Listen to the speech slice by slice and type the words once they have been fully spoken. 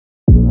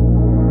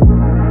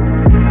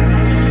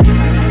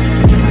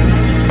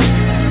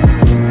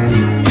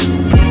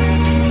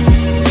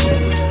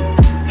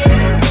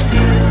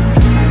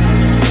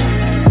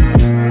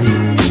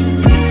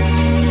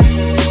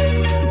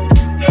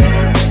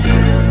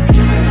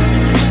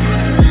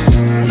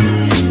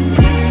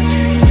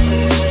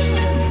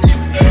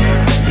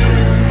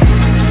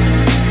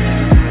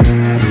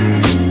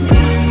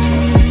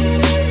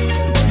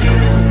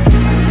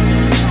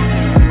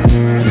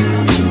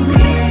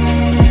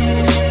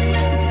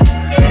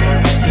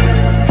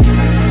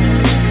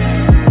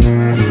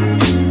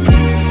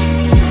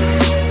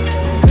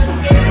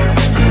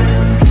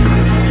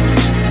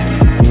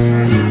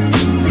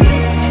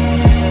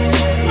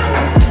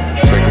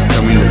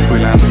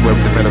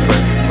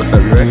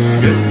What's up, you ready?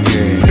 Good?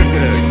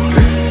 Yeah.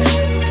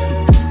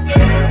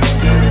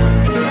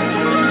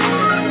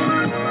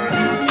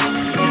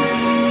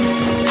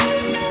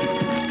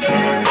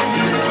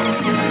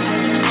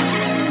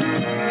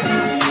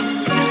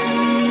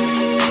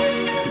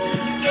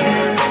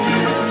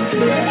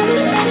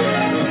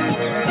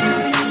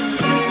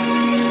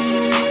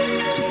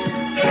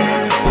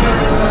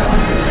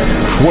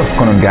 What's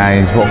going on,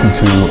 guys? Welcome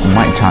to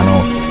my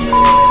channel.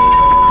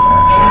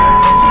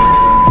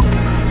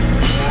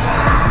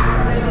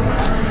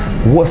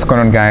 What's going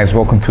on, guys?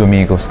 Welcome to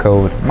Amigos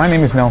Code. My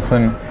name is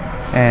Nelson,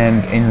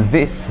 and in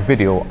this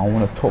video I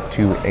want to talk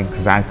to you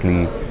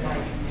exactly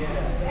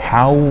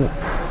how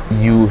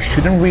you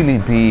shouldn't really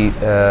be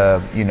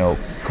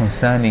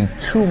concerning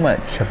too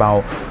much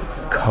about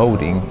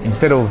coding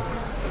instead of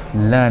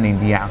learning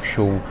the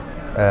actual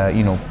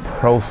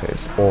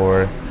process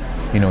or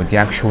the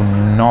actual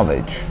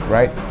knowledge,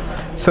 right?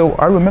 So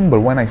I remember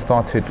when I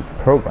started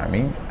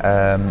programming,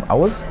 I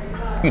was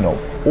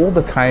all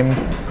the time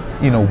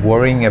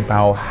worrying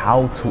about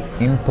how to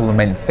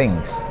implement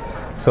things.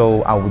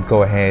 So I would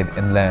go ahead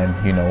and learn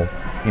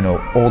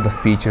all the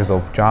features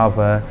of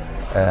Java,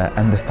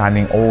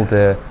 understanding all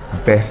the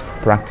best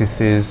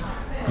practices,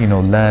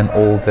 learn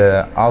all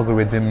the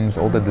algorithms,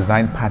 all the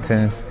design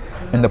patterns.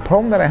 And the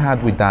problem that I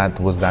had with that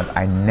was that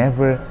I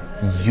never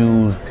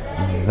used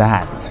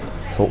that.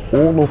 So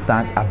all of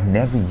that, I've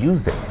never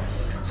used it.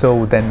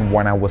 So then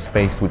when I was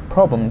faced with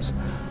problems,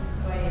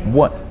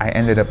 what I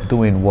ended up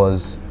doing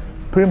was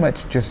pretty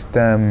much just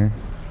not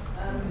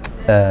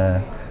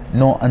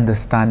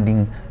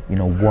understanding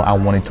what I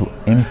wanted to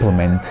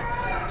implement.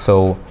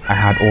 So I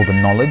had all the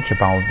knowledge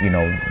about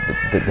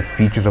the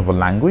features of a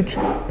language,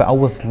 but I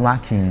was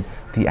lacking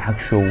the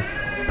actual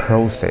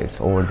process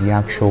or the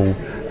actual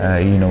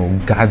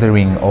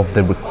gathering of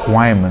the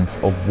requirements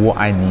of what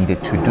I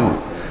needed to do.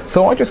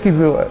 So I'll just give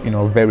you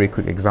a very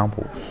quick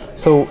example.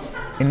 So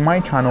in my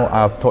channel,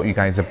 I've taught you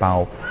guys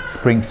about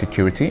Spring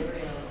Security.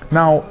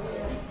 Now,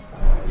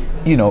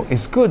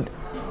 it's good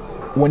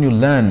when you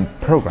learn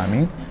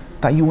programming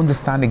that you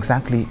understand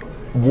exactly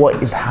what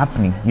is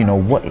happening,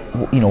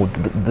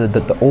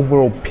 the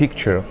overall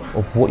picture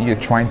of what you're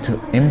trying to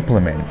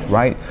implement,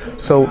 right?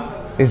 So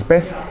it's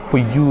best for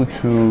you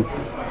to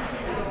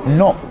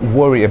not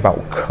worry about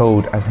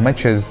code as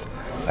much as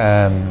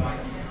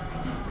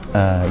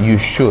you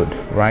should,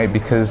 right?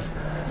 Because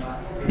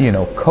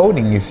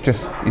coding is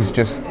just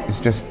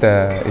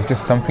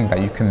something that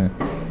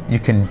you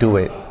can do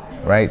it,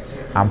 right?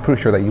 I'm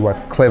pretty sure that you are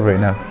clever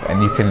enough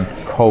and you can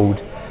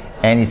code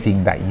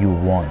anything that you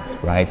want,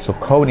 right? So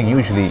coding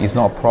usually is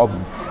not a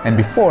problem. And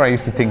before, I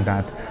used to think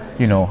that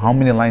how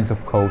many lines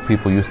of code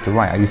people used to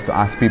write. I used to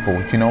ask people,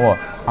 do you know what,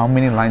 how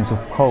many lines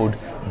of code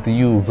do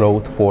you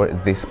wrote for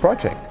this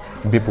project?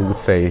 And people would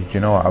say,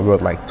 I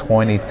wrote like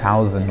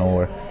 20,000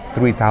 or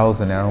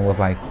 3,000, and I was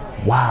like,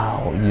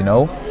 wow,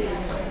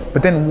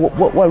 But then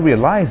what I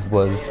realized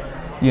was,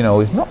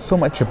 it's not so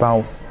much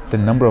about the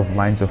number of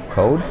lines of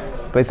code,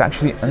 but it's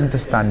actually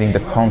understanding the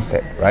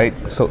concept, right?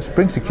 So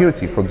Spring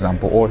Security, for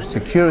example, or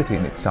security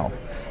in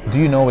itself. Do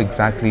you know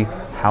exactly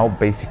how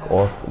basic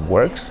auth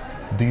works?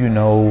 Do you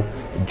know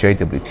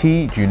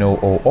JWT? Do you know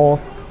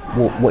OAuth?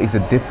 What is the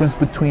difference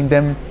between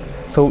them?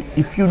 So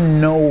if you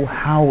know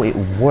how it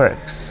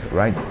works,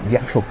 right, the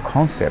actual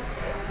concept,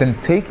 then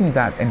taking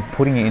that and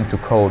putting it into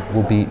code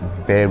will be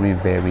very,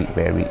 very,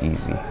 very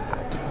easy.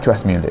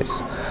 Trust me on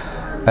this.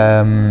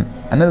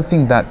 Another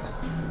thing that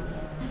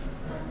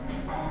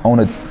I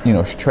want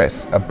to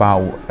stress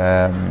about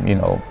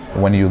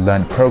when you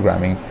learn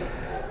programming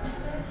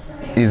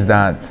is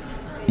that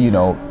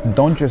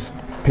don't just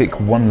pick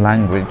one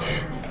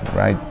language,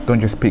 right?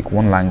 Don't just pick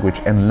one language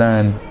and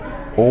learn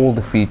all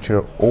the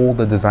feature, all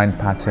the design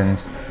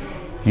patterns,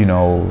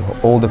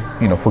 all the,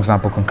 for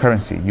example,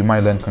 concurrency. You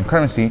might learn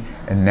concurrency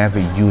and never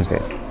use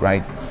it,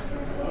 right?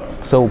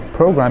 So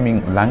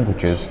programming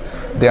languages,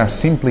 they are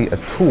simply a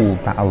tool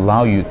that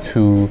allow you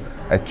to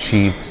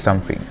achieve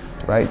something,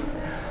 right?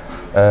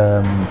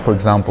 For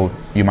example,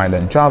 you might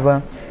learn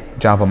Java.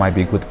 Java might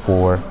be good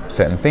for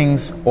certain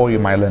things, or you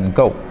might learn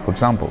Go, for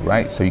example,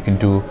 right? So you can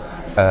do,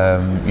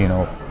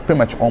 pretty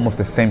much almost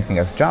the same thing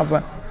as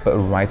Java, but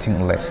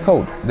writing less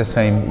code. The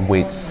same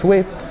with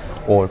Swift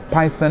or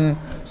Python.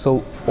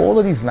 So all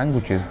of these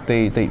languages,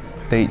 they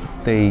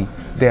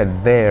are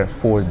there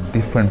for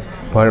different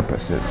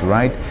purposes,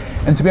 right?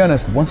 And to be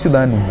honest, once you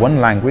learn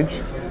one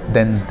language,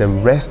 then the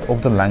rest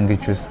of the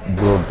languages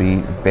will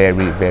be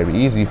very, very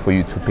easy for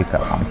you to pick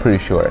up, I'm pretty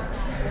sure.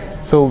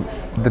 So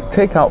the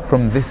takeout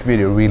from this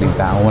video really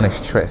that I want to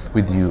stress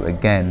with you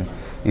again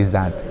is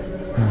that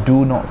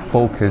do not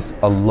focus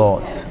a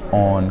lot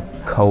on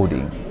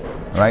coding,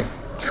 right?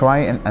 Try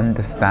and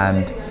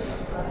understand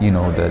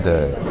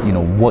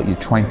what you're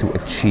trying to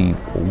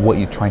achieve, or what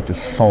you're trying to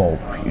solve,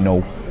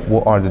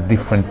 what are the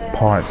different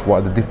parts,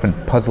 what are the different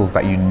puzzles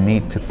that you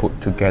need to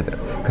put together,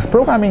 because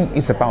programming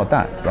is about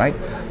that, right?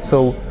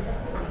 So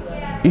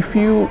if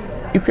you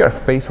are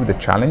faced with a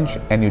challenge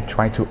and you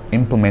try to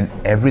implement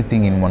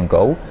everything in one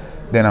go,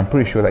 then I'm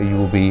pretty sure that you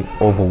will be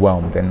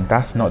overwhelmed, and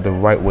that's not the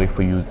right way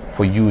for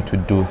you to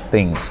do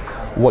things.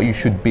 What you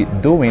should be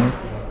doing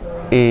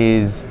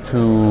is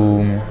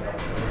to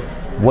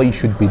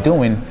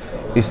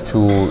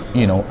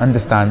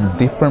understand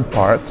different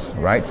parts,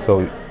 right?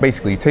 So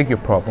basically you take your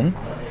problem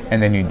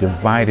and then you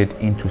divide it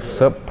into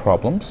sub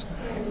problems,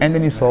 and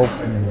then you solve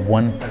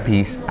one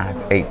piece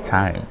at a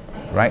time,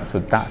 right? So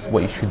that's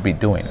what you should be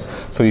doing.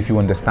 So if you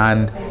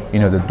understand,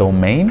 the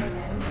domain,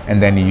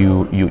 and then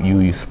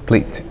you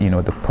split,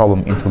 the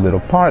problem into little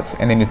parts,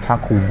 and then you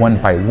tackle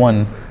one by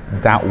one,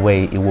 that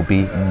way it will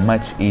be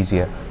much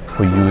easier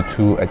for you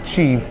to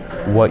achieve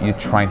what you're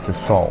trying to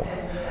solve.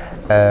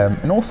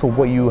 And also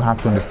what you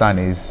have to understand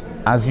is,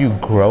 as you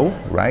grow,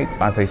 right,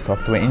 as a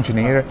software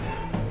engineer,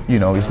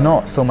 it's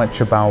not so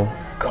much about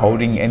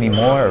coding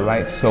anymore,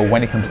 right? So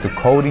when it comes to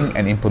coding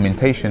and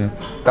implementation,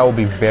 that will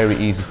be very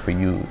easy for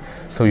you.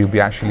 So you'll be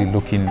actually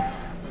looking,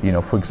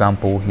 for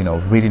example,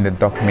 reading the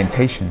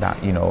documentation that,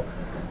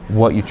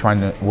 what you're trying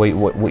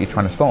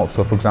to solve.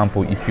 So for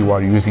example, if you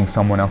are using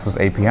someone else's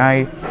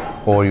API,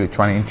 or you're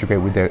trying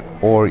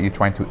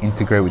to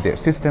integrate with their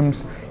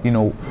systems,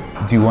 do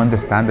you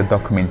understand the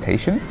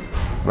documentation,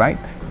 right?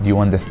 Do you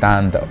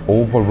understand the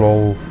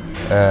overall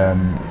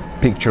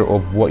picture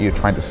of what you're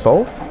trying to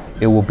solve?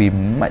 It will be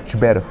much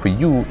better for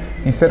you,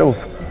 instead of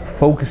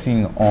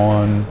focusing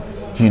on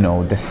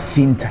the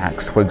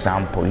syntax, for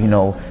example.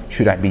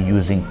 Should I be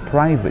using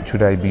private?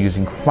 Should I be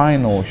using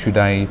final? Should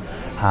I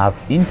have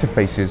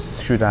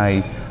interfaces? Should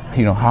I,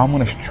 how I'm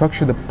going to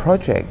structure the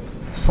project,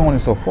 so on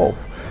and so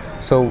forth.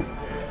 So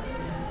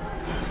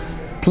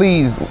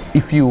please,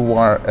 if you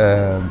are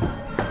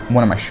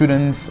one of my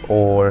students,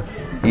 or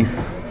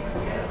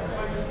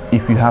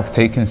if you have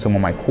taken some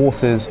of my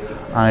courses,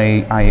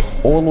 I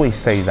always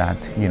say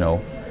that you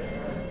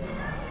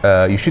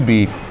should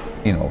be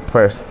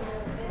first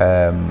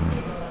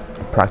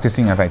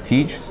practicing as I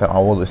teach. So I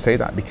always say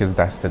that, because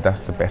that's the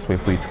best way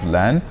for you to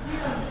learn.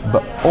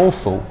 But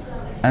also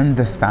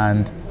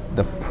understand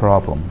the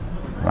problem,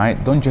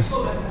 right? Don't just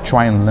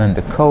try and learn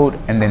the code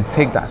and then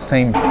take that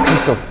same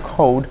piece of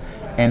code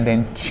and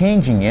then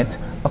changing it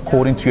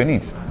according to your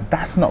needs.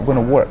 That's not going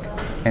to work,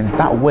 and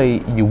that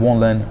way you won't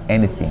learn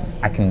anything.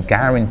 I can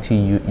guarantee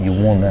you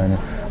won't learn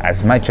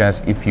as much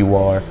as if you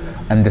are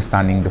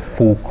understanding the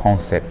full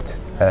concept,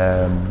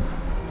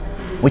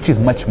 which is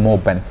much more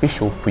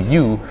beneficial for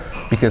you,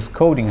 because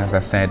coding, as I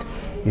said,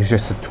 is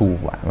just a tool.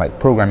 Like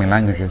programming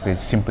languages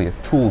is simply a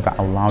tool that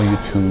allow you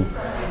to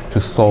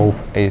solve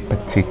a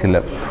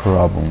particular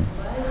problem.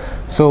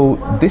 So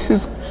this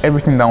is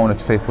everything that I wanted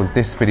to say for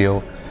this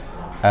video.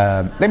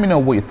 Let me know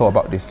what you thought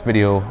about this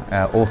video.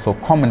 Also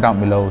comment down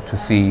below to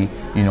see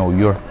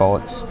your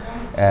thoughts,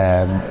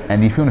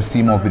 and if you want to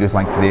see more videos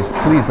like this,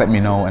 please let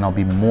me know, and I'll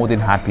be more than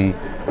happy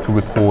to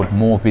record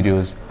more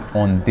videos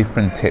on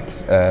different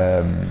tips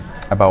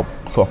about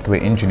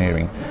software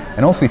engineering.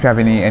 And also, if you have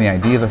any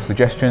ideas or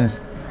suggestions,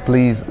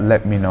 please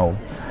let me know.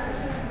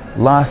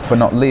 Last but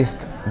not least,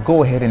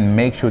 go ahead and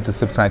make sure to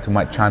subscribe to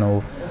my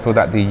channel, so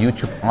that the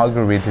YouTube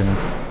algorithm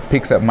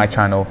picks up my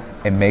channel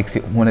and makes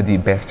it one of the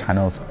best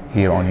channels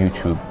here on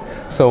YouTube.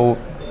 So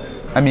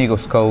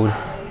Amigos Code,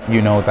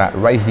 that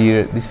right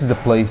here, this is the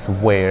place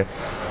where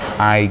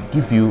I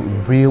give you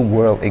real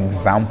world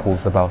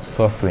examples about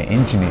software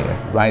engineering,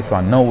 right? So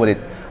I know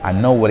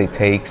what it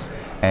takes,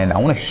 and I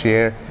want to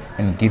share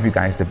and give you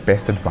guys the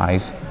best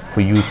advice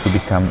for you to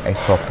become a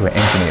software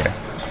engineer.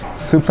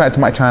 Subscribe to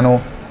my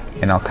channel,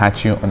 and I'll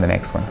catch you on the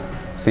next one.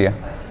 See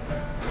ya.